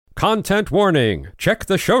Content warning. Check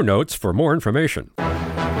the show notes for more information.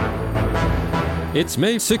 It's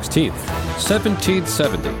May 16th,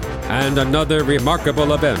 1770, and another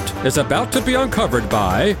remarkable event is about to be uncovered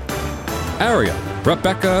by Ariel,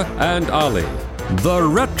 Rebecca, and Ali, the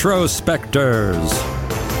Retrospectors.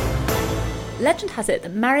 Legend has it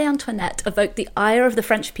that Marie Antoinette evoked the ire of the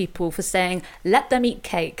French people for saying, "Let them eat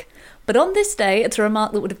cake." But on this day, it's a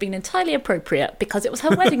remark that would have been entirely appropriate because it was her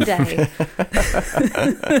wedding day.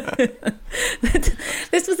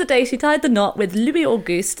 This was the day she tied the knot with Louis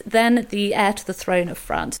Auguste, then the heir to the throne of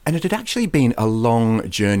France. And it had actually been a long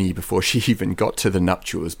journey before she even got to the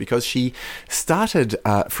nuptials, because she started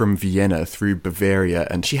from Vienna through Bavaria,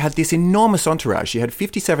 and she had this enormous entourage. She had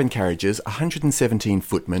 57 carriages, 117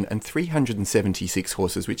 footmen, and 376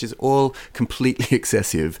 horses, which is all completely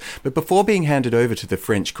excessive. But before being handed over to the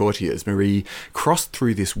French courtiers, Marie crossed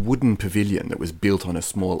through this wooden pavilion that was built on a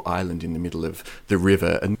small island in the middle of the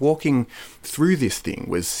river, and walking through this thing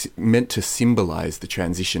was meant to symbolise the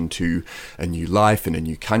transition to a new life and a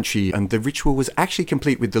new country, and the ritual was actually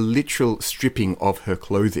complete with the literal stripping of her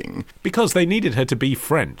clothing. Because they needed her to be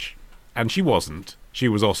French, and she wasn't. She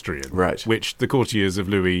was Austrian, right? Which the courtiers of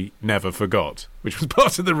Louis never forgot, which was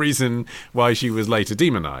part of the reason why she was later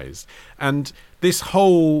demonised. And this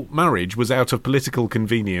whole marriage was out of political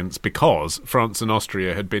convenience because France and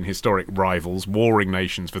Austria had been historic rivals, warring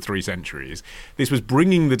nations for 3 centuries. This was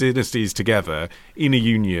bringing the dynasties together in a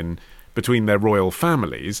union between their royal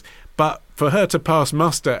families. But for her to pass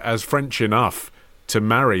muster as French enough to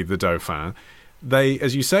marry the Dauphin, they,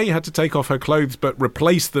 as you say, had to take off her clothes but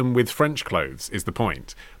replace them with French clothes, is the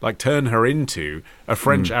point. Like, turn her into a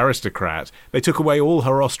French aristocrat. They took away all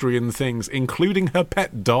her Austrian things, including her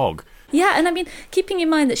pet dog. Yeah, and I mean, keeping in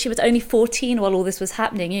mind that she was only 14 while all this was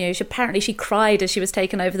happening, you know, she cried as she was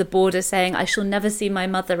taken over the border saying, "I shall never see my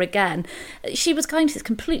mother again." She was going to this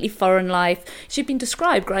completely foreign life. She'd been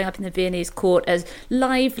described growing up in the Viennese court as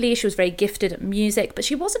lively. She was very gifted at music, but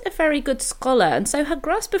she wasn't a very good scholar, and so her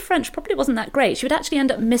grasp of French probably wasn't that great. She would actually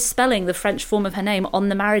end up misspelling the French form of her name on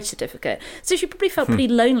the marriage certificate. So she probably felt pretty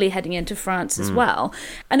lonely heading into France as well.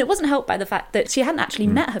 And it wasn't helped by the fact that she hadn't actually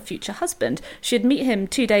met her future husband. She'd meet him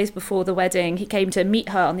 2 days before the wedding. He came to meet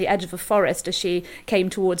her on the edge of a forest as she came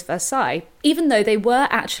towards Versailles. Even though they were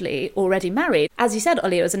actually already married, as you said,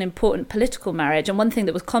 Ollie, it was an important political marriage, and one thing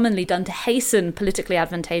that was commonly done to hasten politically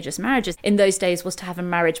advantageous marriages in those days was to have a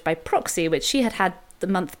marriage by proxy, which she had had the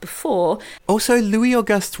month before. Also, Louis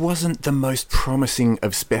Auguste wasn't the most promising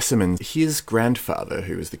of specimens. His grandfather,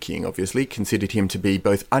 who was the king, obviously, considered him to be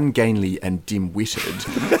both ungainly and dim-witted.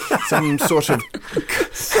 Some sort of...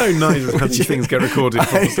 So nice when these things get recorded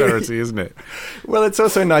for posterity, isn't it? Well, it's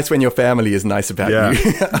also nice when your family is nice about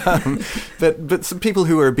you. But some people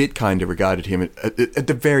who were a bit kinder regarded him, at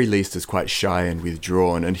the very least, as quite shy and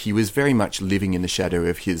withdrawn, and he was very much living in the shadow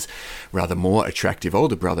of his rather more attractive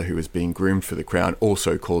older brother who was being groomed for the crown,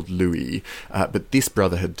 also called Louis. But this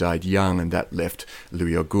brother had died young, and that left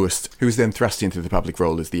Louis Auguste, who was then thrust into the public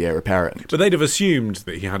role as the heir apparent. But they'd have assumed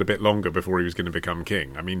that he had a bit longer before he was going to become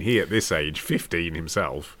king. I mean, he, at this age, 15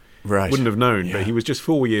 himself, wouldn't have known, but he was just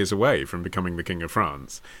 4 years away from becoming the King of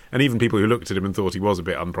France. And even people who looked at him and thought he was a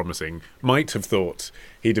bit unpromising might have thought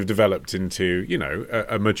he'd have developed into, you know,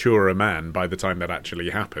 a maturer man by the time that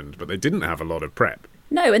actually happened. But they didn't have a lot of prep.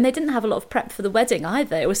 No, and they didn't have a lot of prep for the wedding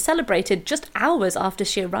either. It was celebrated just hours after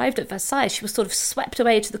she arrived at Versailles. She was sort of swept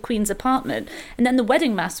away to the Queen's apartment. And then the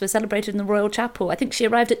wedding mass was celebrated in the Royal Chapel. I think she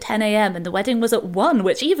arrived at 10 a.m. and the wedding was at 1,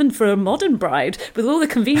 which even for a modern bride, with all the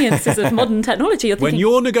conveniences of modern technology... You're thinking, when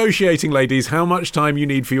you're negotiating, ladies, how much time you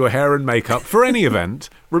need for your hair and makeup for any event,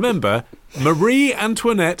 remember, Marie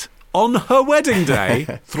Antoinette on her wedding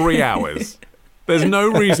day, 3 hours. There's no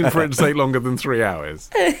reason for it to take longer than 3 hours.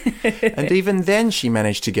 And even then she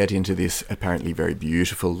managed to get into this apparently very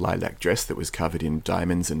beautiful lilac dress that was covered in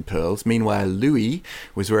diamonds and pearls. Meanwhile, Louis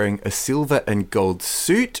was wearing a silver and gold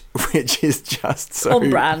suit, which is just so... on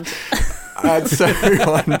brand. It's so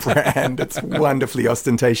on brand. It's wonderfully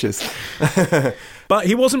ostentatious. But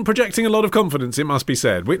he wasn't projecting a lot of confidence, it must be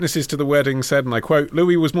said. Witnesses to the wedding said, and I quote,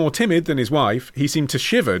 "Louis was more timid than his wife. He seemed to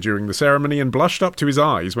shiver during the ceremony and blushed up to his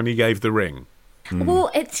eyes when he gave the ring."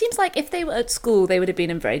 Well, it seems like if they were at school, they would have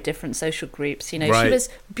been in very different social groups. You know, Right. She was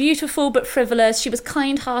beautiful but frivolous. She was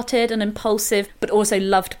kind-hearted and impulsive, but also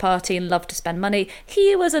loved to party and loved to spend money.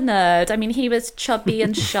 He was a nerd. I mean, he was chubby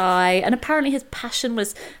and shy, and apparently his passion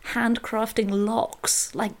was handcrafting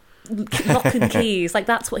locks. Like, lock and keys. Like,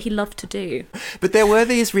 that's what he loved to do. But there were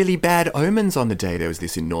these really bad omens on the day. There was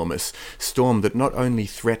this enormous storm that not only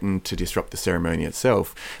threatened to disrupt the ceremony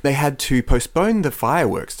itself, they had to postpone the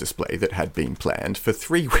fireworks display that had been planned for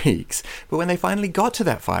 3 weeks. But when they finally got to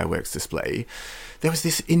that fireworks display, there was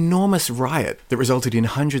this enormous riot that resulted in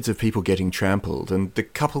hundreds of people getting trampled, and the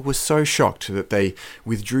couple was so shocked that they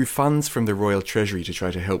withdrew funds from the royal treasury to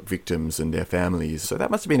try to help victims and their families. So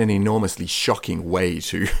that must have been an enormously shocking way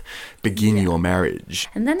to begin your marriage.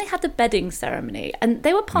 And then they had the bedding ceremony, and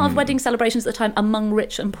they were part of wedding celebrations at the time among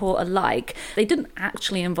rich and poor alike. They didn't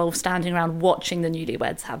actually involve standing around watching the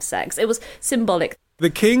newlyweds have sex. It was symbolic. The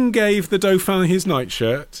king gave the Dauphin his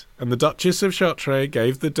nightshirt, and the Duchess of Chartres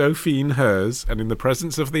gave the Dauphine hers, and in the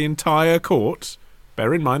presence of the entire court,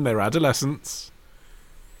 bear in mind they're adolescents,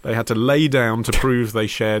 they had to lay down to prove they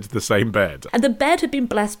shared the same bed. And the bed had been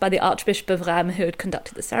blessed by the Archbishop of Rheims, who had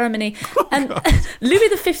conducted the ceremony. And Louis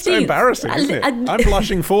XV... So embarrassing, isn't it? I'm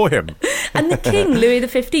blushing for him. And the king, Louis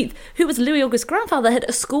XV, who was Louis Auguste's grandfather, had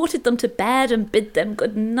escorted them to bed and bid them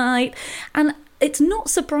good night. And it's not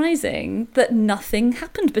surprising that nothing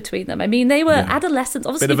happened between them. I mean, they were adolescents.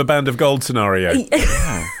 Obviously, bit of a band of gold scenario.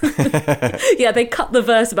 Yeah, they cut the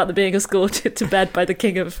verse about them being escorted to bed by the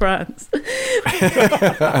King of France. That's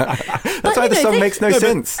why the song makes no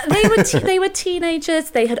sense. They were teenagers.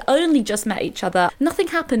 They had only just met each other. Nothing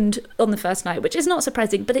happened on the first night, which is not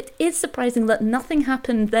surprising, but it is surprising that nothing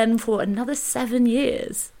happened then for another 7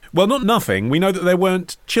 years. Well, not nothing. We know that there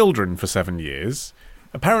weren't children for 7 years.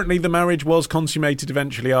 Apparently, the marriage was consummated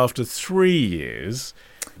eventually after 3 years,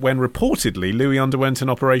 when reportedly Louis underwent an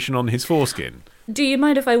operation on his foreskin. Do you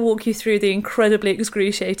mind if I walk you through the incredibly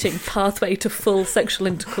excruciating pathway to full sexual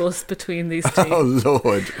intercourse between these two? Oh,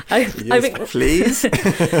 Lord. Please.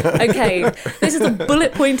 Okay, this is a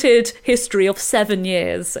bullet-pointed history of 7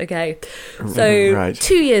 years, okay? So,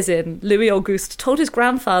 2 years in, Louis Auguste told his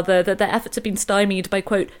grandfather that their efforts had been stymied by,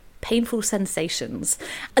 quote, painful sensations.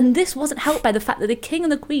 And this wasn't helped by the fact that the king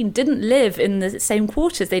and the queen didn't live in the same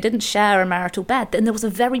quarters. They didn't share a marital bed. And there was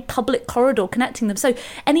a very public corridor connecting them. So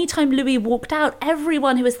anytime Louis walked out,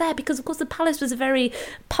 everyone who was there, because of course the palace was a very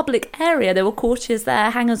public area, there were courtiers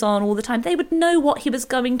there, hangers-on all the time, they would know what he was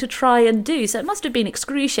going to try and do. So it must have been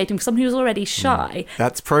excruciating for someone who was already shy.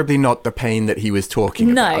 That's probably not the pain that he was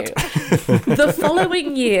talking about. The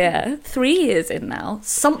following year, 3 years in now,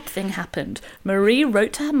 something happened. Marie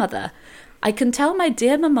wrote to her mother, I can tell my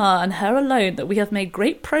dear mamma and her alone that we have made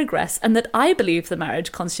great progress and that I believe the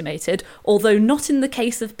marriage consummated, although not in the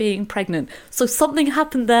case of being pregnant. So something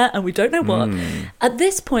happened there and we don't know what. At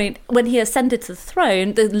this point, when he ascended to the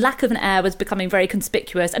throne, the lack of an heir was becoming very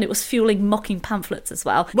conspicuous and it was fueling mocking pamphlets as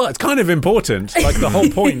well. Well, it's kind of important. Like, the whole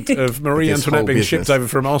point of Marie Antoinette being shipped over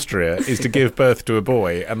from Austria is to give birth to a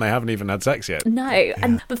boy, and they haven't even had sex yet. No.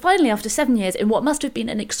 But finally, after 7 years, in what must have been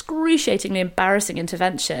an excruciatingly embarrassing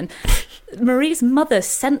intervention, Marie's mother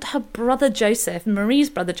sent her brother Joseph, Marie's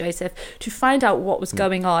brother Joseph, to find out what was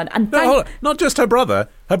going on. And not just her brother,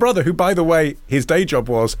 who, by the way, his day job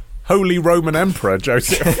was Holy Roman Emperor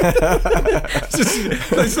Joseph.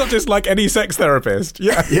 It's not just like any sex therapist.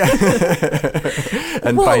 Yeah.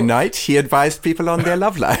 And by night, he advised people on their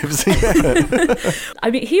love lives. I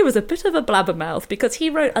mean, he was a bit of a blabbermouth because he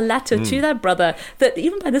wrote a letter to their brother that,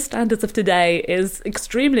 even by the standards of today, is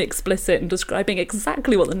extremely explicit in describing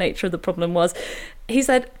exactly what the nature of the problem was. He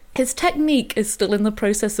said, his technique is still in the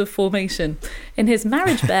process of formation. In his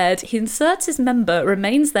marriage bed, he inserts his member,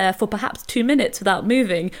 remains there for perhaps 2 minutes without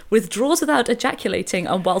moving, withdraws without ejaculating,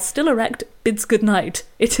 and while still erect, bids goodnight.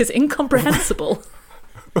 It is incomprehensible.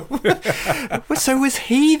 So was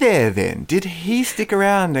he there then? Did he stick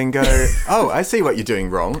around and go, oh, I see what you're doing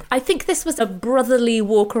wrong? I think this was a brotherly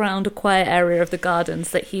walk around a quiet area of the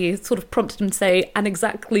gardens that he sort of prompted him to say, and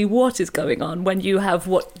exactly what is going on when you have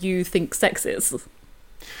what you think sex is.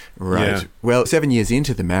 Right. Yeah. Well, 7 years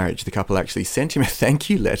into the marriage, the couple actually sent him a thank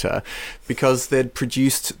you letter because they'd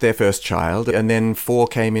produced their first child, and then 4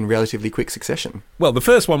 came in relatively quick succession. Well, the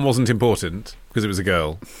first one wasn't important because it was a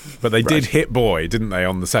girl, but they did hit boy, didn't they,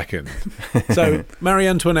 on the second? So Marie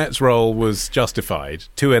Antoinette's role was justified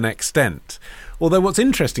to an extent. Although what's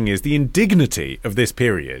interesting is the indignity of this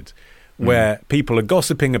period where people are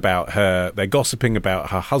gossiping about her, they're gossiping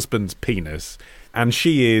about her husband's penis, and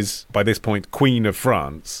she is, by this point, Queen of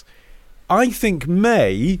France, I think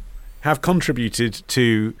may have contributed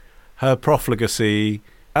to her profligacy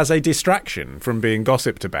as a distraction from being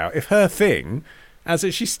gossiped about. If her thing,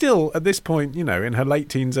 she's still, at this point, in her late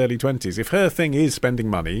teens, early 20s, if her thing is spending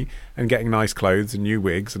money and getting nice clothes and new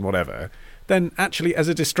wigs and whatever, then actually as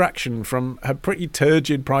a distraction from her pretty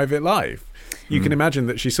turgid private life. you can imagine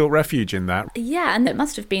that she sought refuge in that. Yeah, and it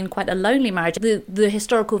must have been quite a lonely marriage. The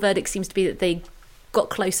historical verdict seems to be that they got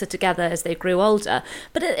closer together as they grew older.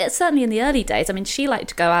 But it's certainly in the early days. I mean, she liked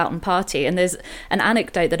to go out and party, and there's an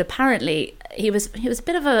anecdote that apparently he was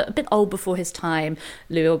a bit old before his time,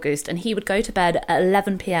 Louis Auguste, and he would go to bed at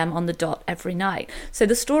 11 p.m. on the dot every night. So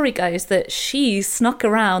the story goes that she snuck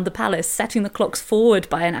around the palace, setting the clocks forward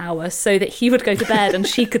by an hour so that he would go to bed and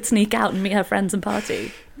she could sneak out and meet her friends and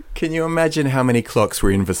party. Can you imagine how many clocks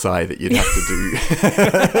were in Versailles that you'd have to do?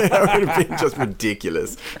 That would have been just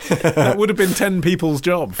ridiculous. That would have been 10 people's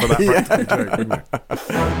job for that practical joke, wouldn't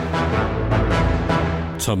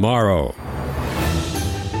it? Tomorrow.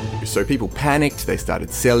 So people panicked, they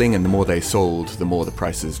started selling, and the more they sold, the more the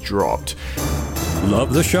prices dropped.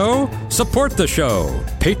 Love the show? Support the show.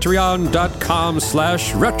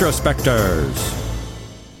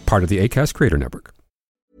 Patreon.com/retrospectors. Part of the Acast Creator Network.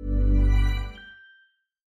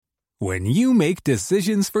 When you make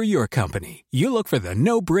decisions for your company, you look for the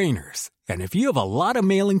no-brainers. And if you have a lot of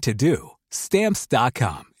mailing to do,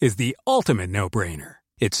 Stamps.com is the ultimate no-brainer.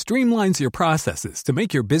 It streamlines your processes to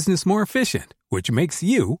make your business more efficient, which makes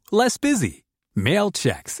you less busy. Mail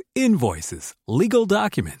checks, invoices, legal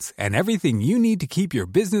documents, and everything you need to keep your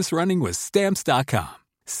business running with Stamps.com.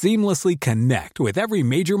 Seamlessly connect with every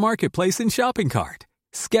major marketplace and shopping cart.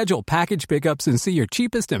 Schedule package pickups and see your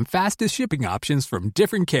cheapest and fastest shipping options from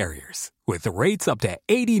different carriers, with rates up to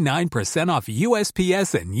 89% off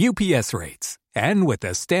USPS and UPS rates. And with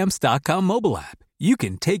the Stamps.com mobile app, you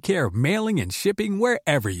can take care of mailing and shipping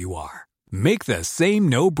wherever you are. Make the same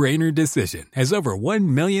no-brainer decision as over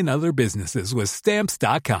 1 million other businesses with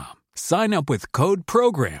Stamps.com. Sign up with code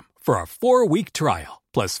PROGRAM for a 4-week trial,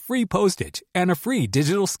 plus free postage and a free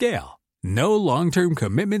digital scale. No long-term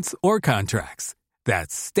commitments or contracts.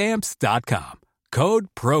 That's Stamps.com. Code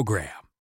PROGRAM.